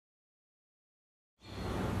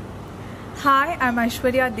Hi, I'm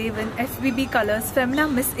Aishwarya Devan, FBB Colors Femina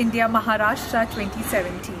Miss India Maharashtra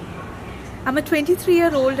 2017. I'm a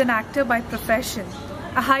 23-year-old and actor by profession,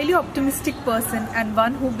 a highly optimistic person and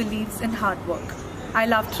one who believes in hard work. I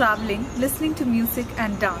love traveling, listening to music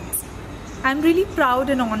and dance. I'm really proud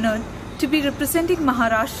and honored to be representing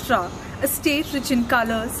Maharashtra, a state rich in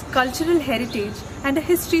colors, cultural heritage and a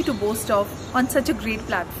history to boast of on such a great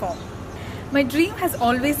platform. My dream has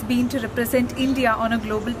always been to represent India on a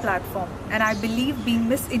global platform, and I believe being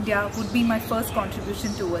Miss India would be my first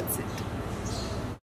contribution towards it.